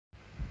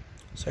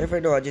Sorry for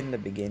the audio in the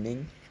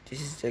beginning.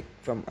 This is like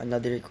from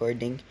another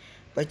recording,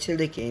 but still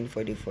the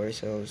KN-44,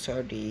 so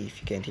sorry if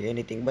you can't hear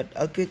anything, but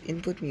I'll put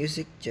input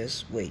music,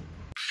 just wait.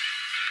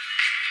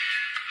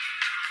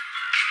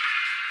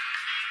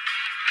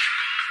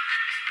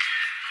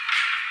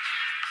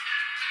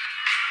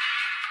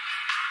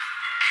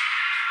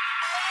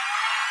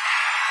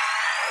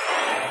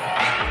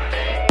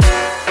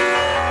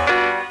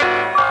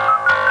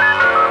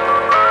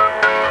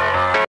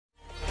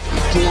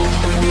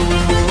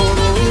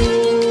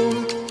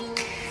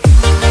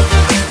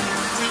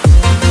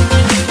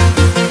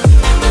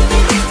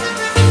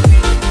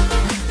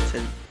 So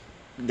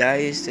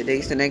guys,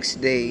 today's the next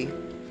day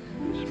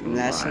from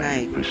last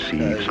night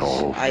Perceives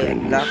all because I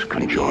things unlocked the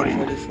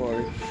conjoined,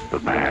 KN-44. the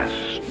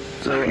past,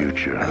 the So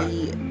future,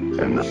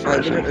 and the I did it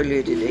present.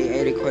 earlier today.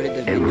 I recorded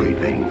the video,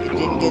 Everything but it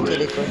didn't get to flows,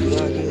 record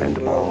the audio, and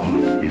bro. all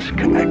is I didn't get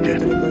connected.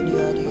 to record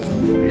the audio.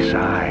 This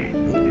eye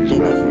And is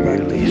then I not forgot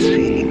to merely say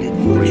seeing edit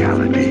voice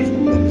reality,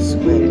 from the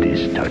script. it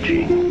is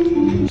touching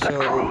the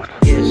So truth.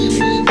 yes, this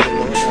is the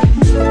load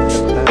of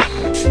the class.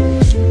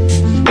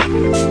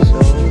 So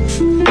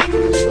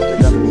let's go to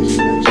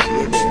domination match.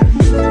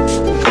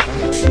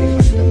 See you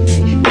there.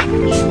 I'm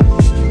not ready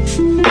for the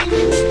domination match.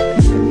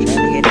 So I'm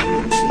trying to get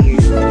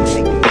weird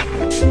like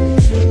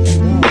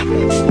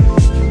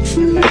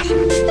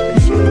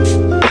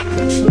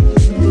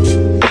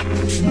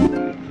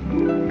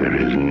There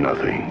is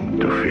nothing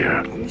to fear.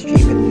 I'm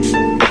streaming this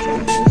on my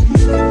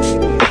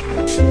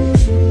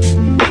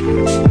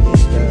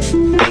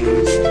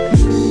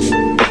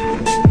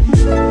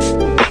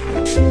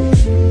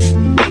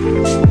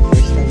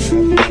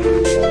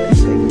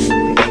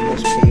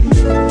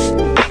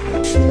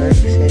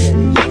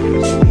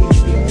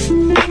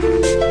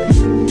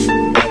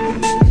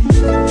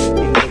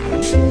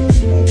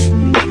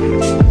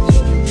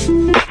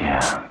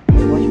Yeah.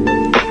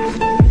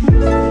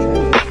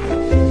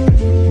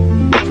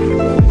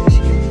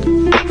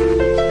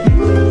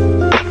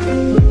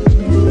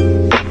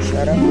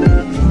 Shut up.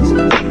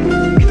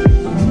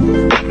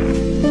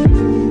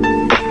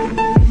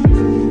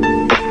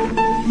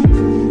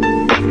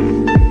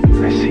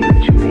 I see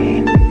what you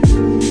mean.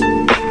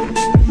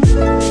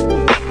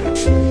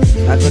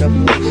 I got a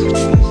post.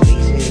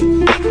 They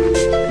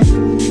say.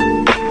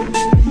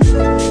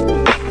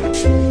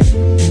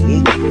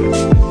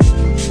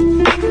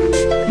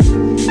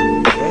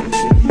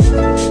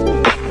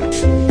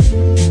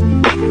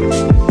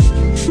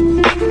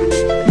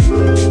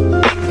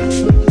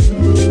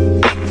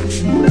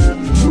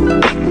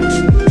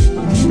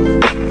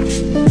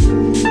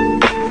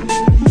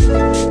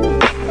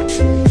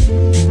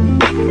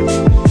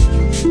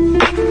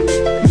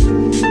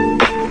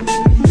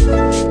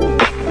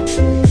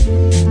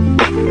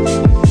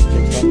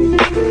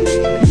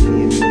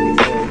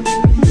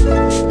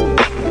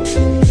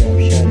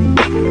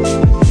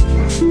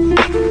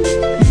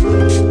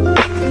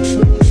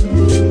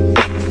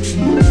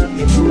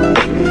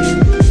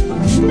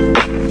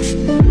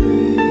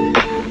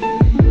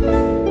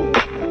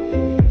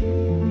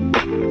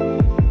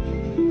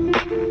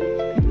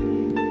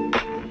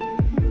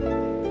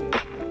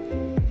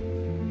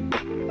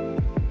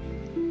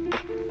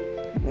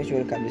 Make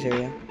sure to come this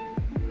area.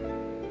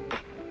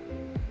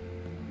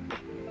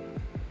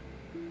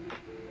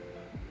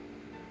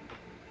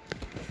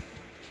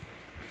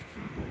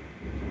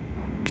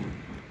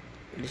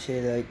 This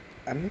is like,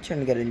 I'm not trying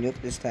to get a nuke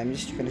this time. I'm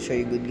just gonna show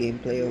you good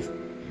gameplay of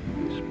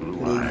This blue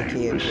playing the eye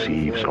KN-44.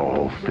 perceives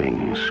all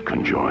things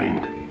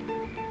conjoined,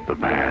 the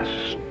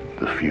past,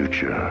 the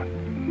future,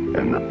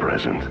 and the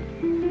present.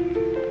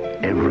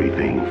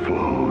 Everything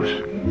flows,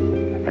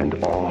 and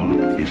all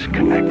is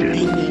connected.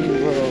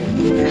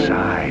 This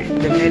eye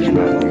is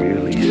not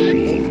merely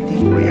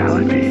seeing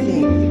reality,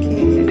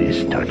 it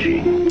is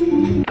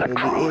touching the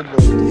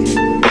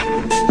truth.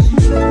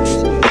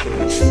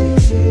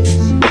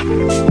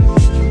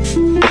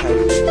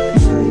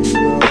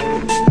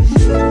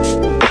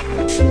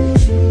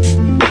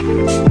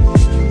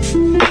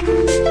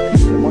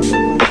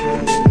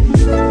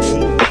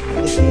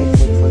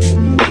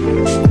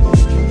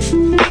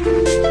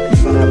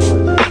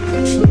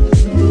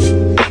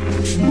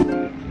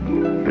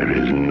 There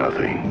is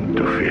nothing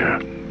to fear.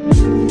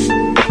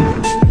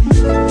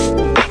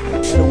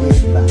 What a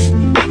weird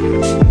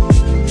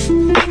back.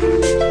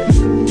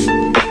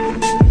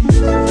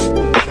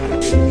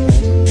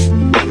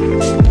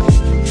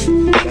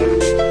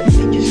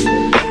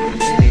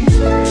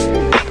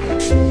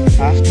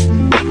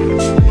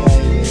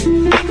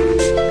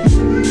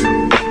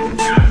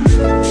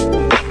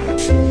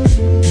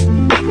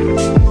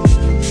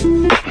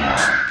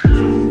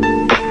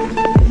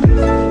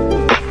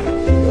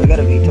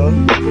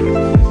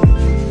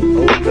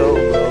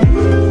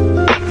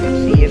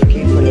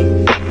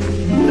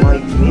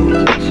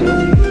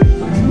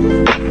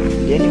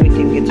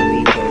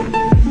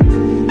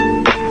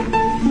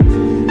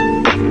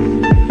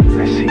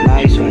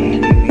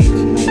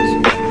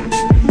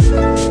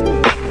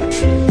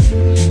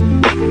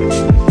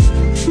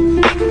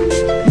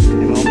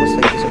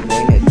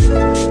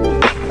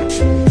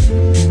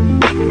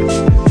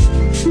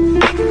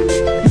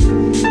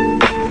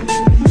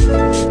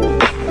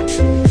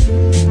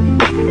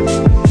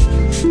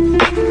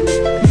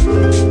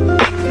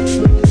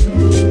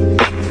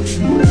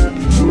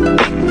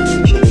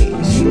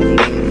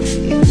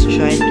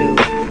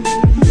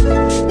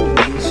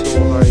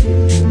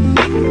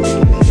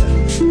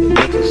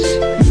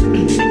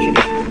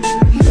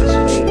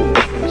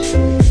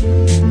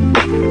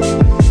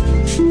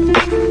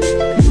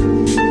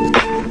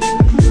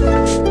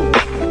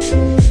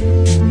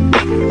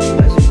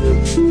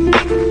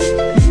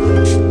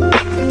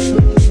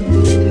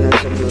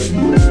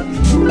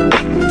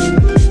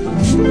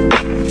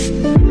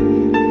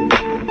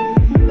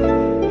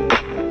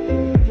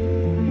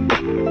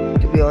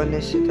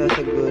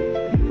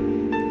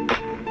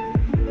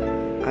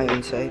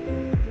 Iron sight.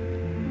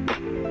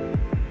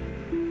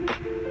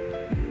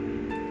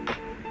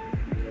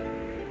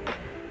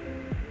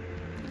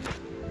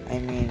 I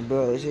mean,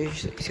 bro, see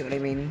what I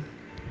mean?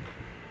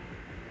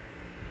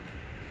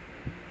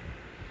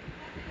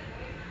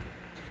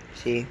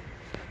 See,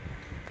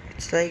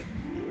 it's like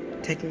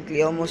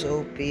technically almost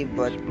OP,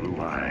 but Blue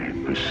eye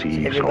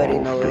perceives everybody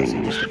all knows it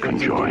things just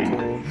depends conjoined,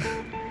 on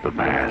the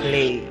past,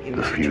 play in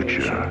the the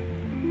future,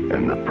 situation.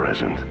 and the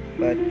present.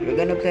 But we're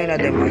gonna play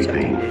another match after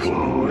Everything this.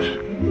 flows,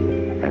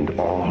 and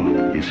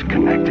all is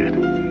connected.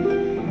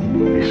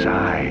 His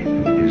eye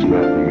is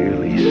not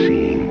merely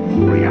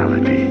seeing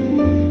reality,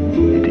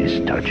 it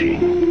is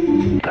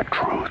touching the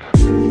truth.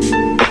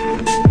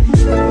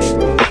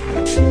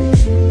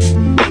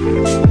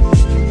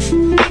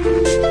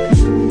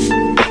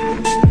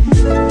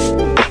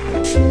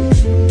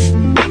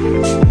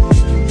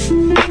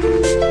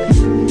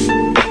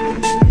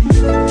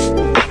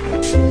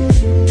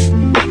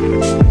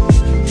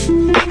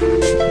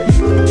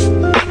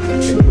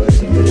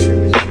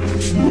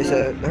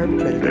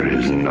 There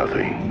is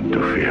nothing to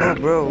Oh, fear.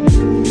 bro, we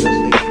lost it.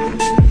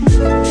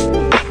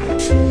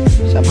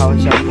 Somehow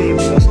in some way, we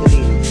lost the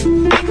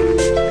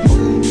lead.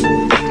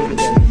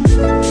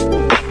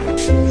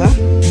 Huh?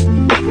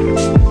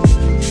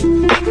 I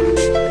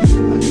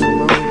don't know,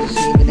 bro. We'll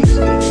see you in the next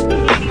game.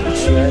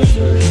 Alright,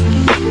 so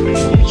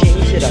we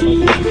change it up a bit.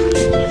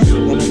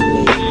 We're gonna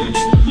play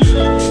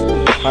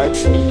hard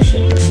points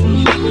and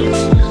stations.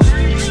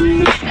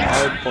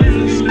 Hard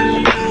points is an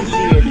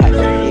easier type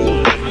of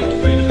game.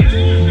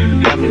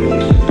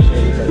 Combination is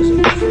very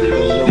basic. So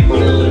local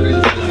will be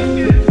flat.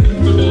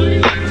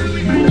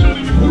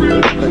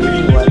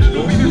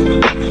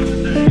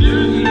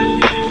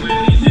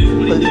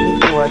 But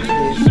if you watch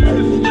this, I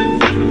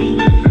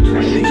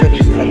literally had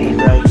to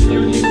drive for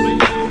this.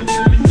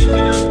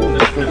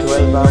 Took me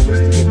 12 hours to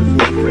get the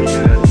game first,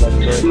 but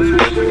bro, it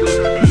was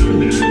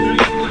worth it.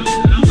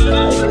 I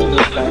heard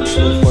this time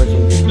still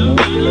forcing this,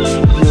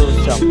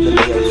 you suck, the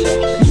layout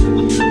sucks.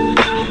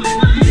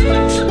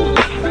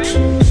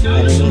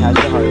 Enemy has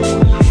the hard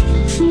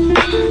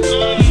one.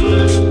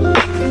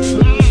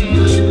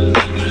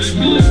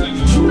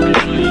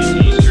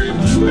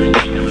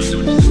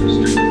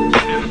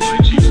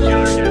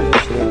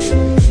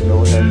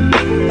 Low head.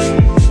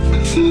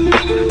 I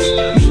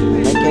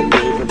might get be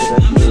able to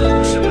rush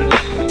later.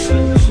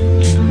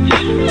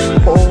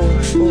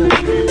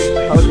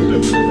 How did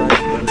I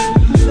survive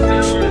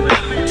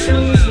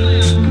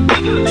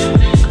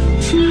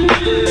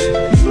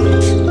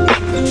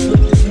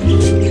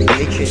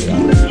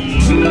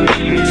I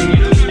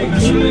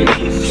can't get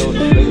this, so if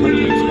like my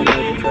team's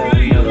gonna try and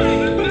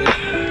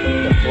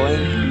the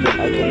point, then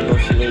I can go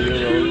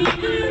Slayer roll.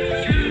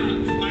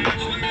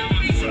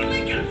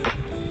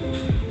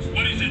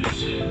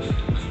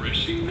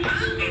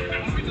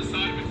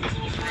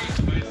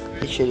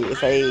 Actually,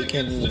 if I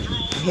can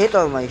hit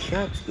all my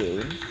shots,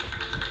 game.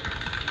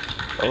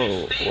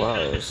 Oh,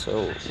 wow,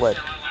 so what?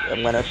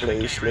 I'm gonna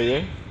play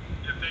Slayer?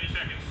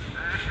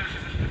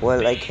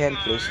 Well, I can't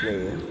play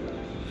Slayer.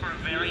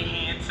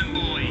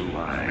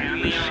 I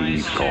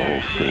perceives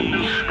all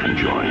things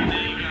conjoined,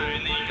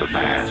 the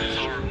past,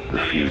 the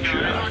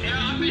future,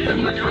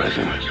 and the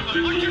present.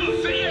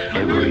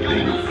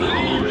 Everything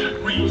flows,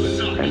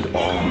 and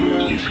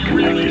all is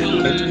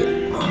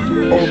connected.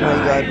 Oh my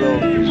god, bro.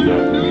 Is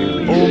not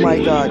merely Oh my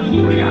god.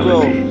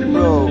 reality,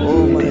 Bro,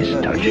 oh my is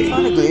god. Did touching you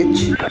find a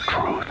glitch? the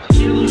truth.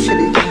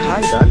 Actually, you can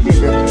hide under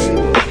the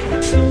table.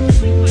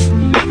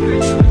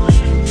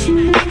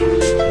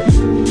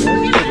 That's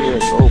actually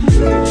like okay.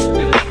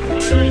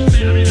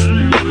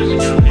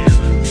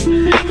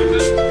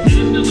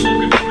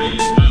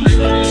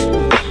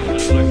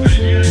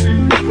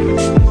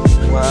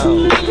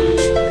 Wow.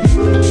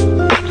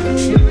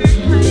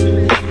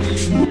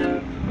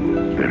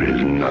 There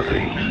is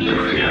nothing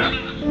to fear.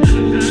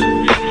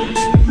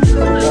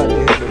 Oh god,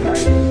 they have a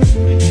knife.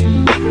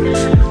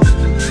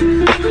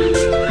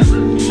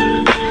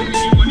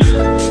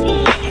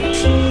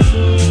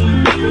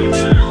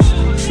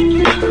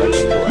 But I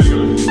can go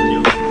under.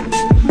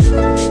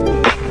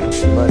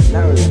 But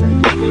now we're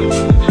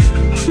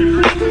gonna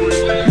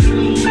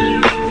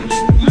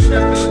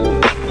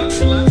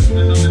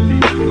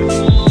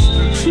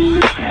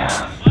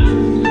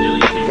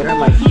get on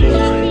my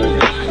face.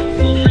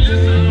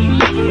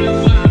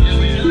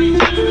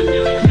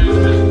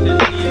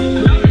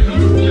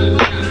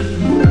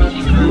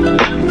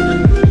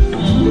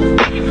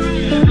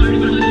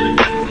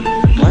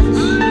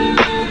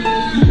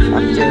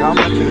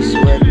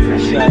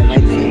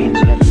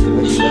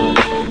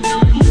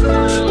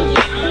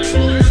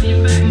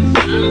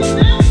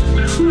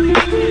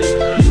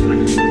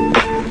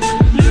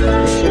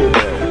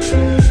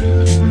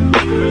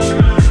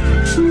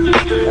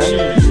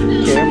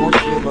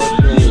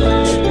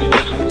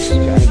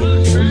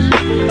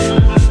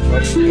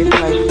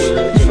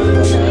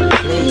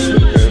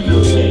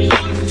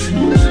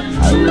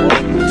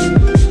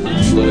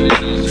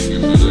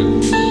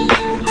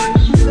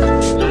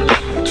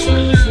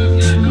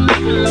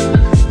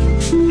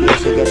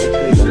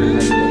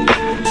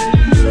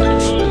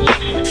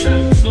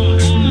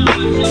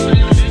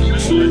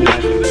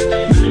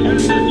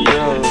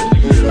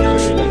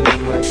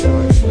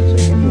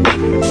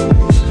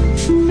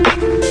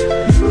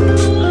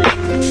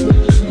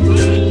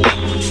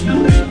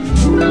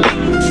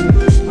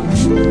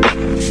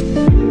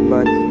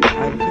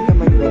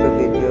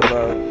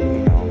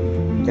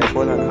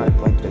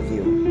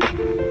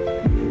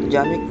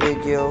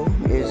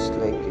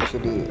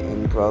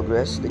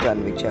 progress, the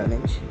John Wick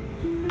challenge.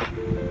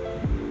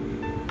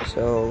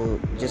 So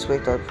just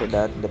wait out for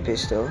that. The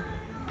pistol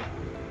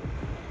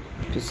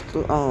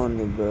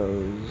only,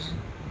 bros.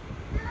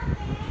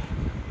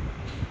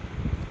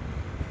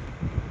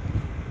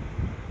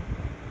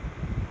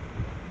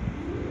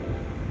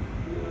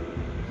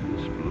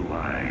 This blue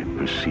eye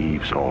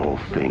perceives all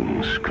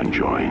things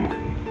conjoined.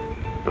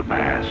 The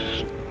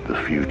past, the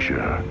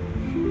future,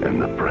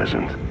 and the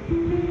present.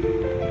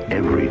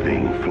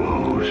 Everything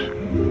flows,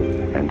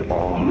 and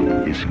all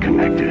is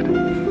connected.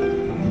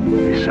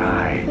 This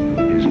eye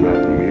is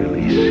not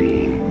merely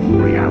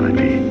seeing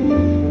reality,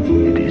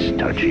 it is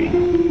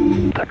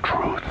touching the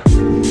truth.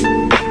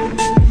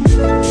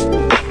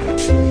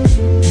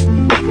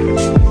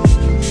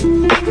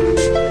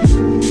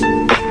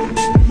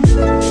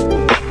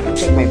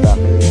 Check my back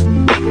area.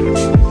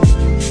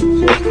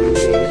 Just in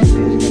case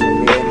there's gonna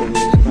be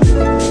enemies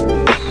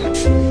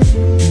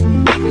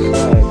coming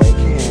side, I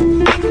can.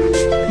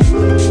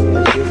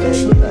 Yes,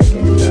 you bet I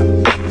can jump.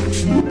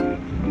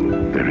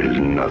 There is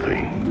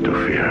nothing to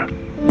fear.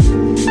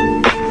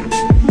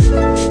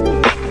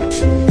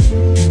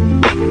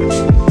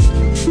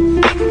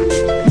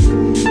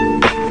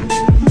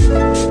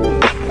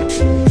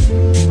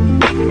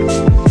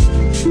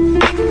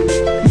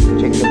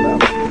 Check the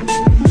back.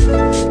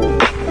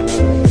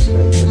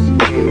 Just in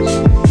case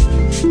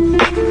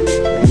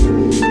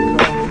enemies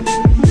come.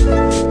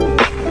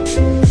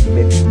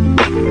 Bit.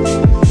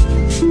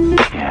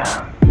 Yeah.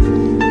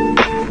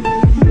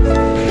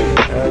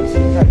 You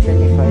see that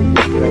 25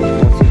 is like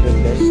considered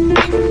best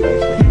assault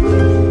rifle.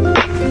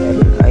 And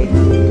I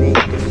think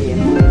the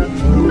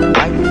KN-44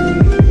 might be the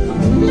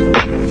best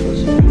assault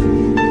rifle.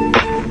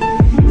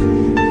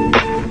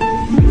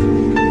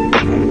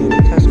 I mean,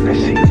 it has I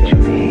see what you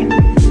mean.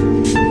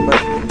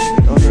 but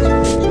it only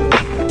has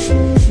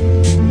potential.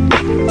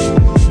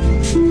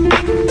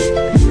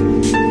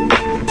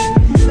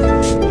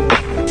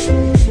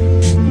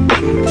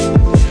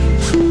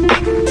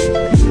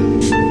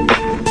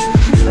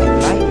 I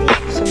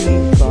might some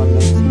hate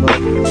comments, but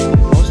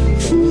mostly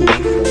for me,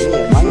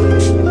 in my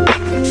opinion,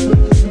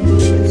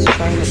 it's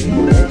trying to be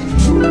the best.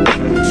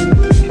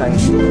 Trying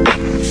to work.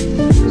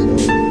 So,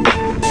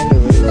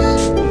 anyways,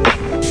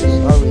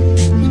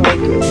 sorry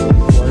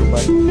KN-44,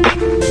 but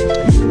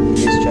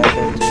just try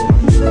that too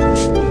hard. So,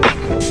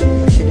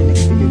 catch you in the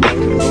next video, guys.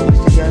 We always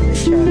together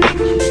challenge.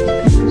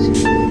 See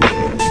you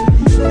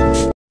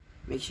there.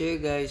 Make sure you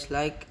guys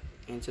like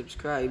and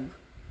subscribe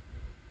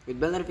with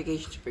bell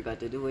notifications. Forgot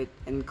to do it,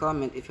 and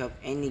comment if you have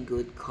any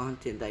good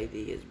content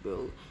ideas,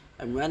 bro.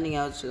 I'm running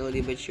out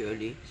slowly but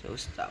surely, so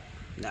stop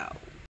now.